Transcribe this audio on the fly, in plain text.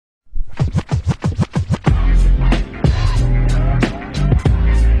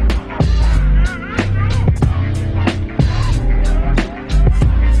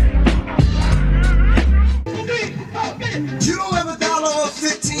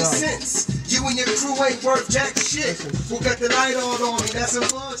sense. You and your crew ain't worth jack shit. Who got the light on me? That's some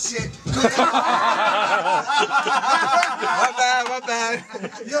bullshit. My bad.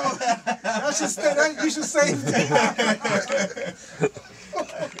 Yo, you should say that.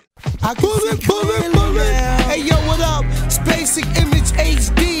 Pull it. Hey yo, what up? It's Basic Image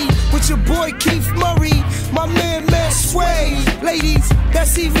HD with your boy Keith Murray, my man Swade. Ladies,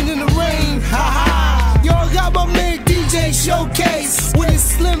 that's even in the rain. Ha ha. Y'all got my man DJ Shocase with his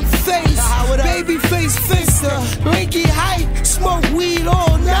slim face, baby face Finsta, Lenky hype, smoke weed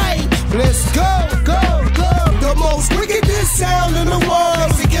all night. Let's go. The most wickedest sound in the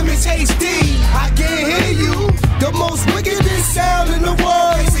world. Basic Image HD. I can't hear you. The most wickedest sound in the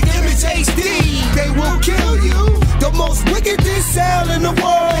world. Basic Image HD. They will kill you. The most wickedest sound in the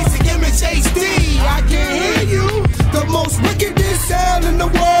world. Basic Image HD. I can't hear you. The most wickedest sound in the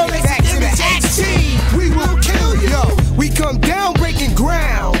world. Basic Image HD. We will kill you. We come down breaking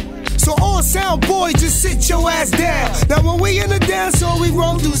ground. So all sound boys, just sit your ass down. Now when we in the dance hall, we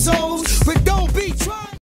roll through zones, but don't be trying.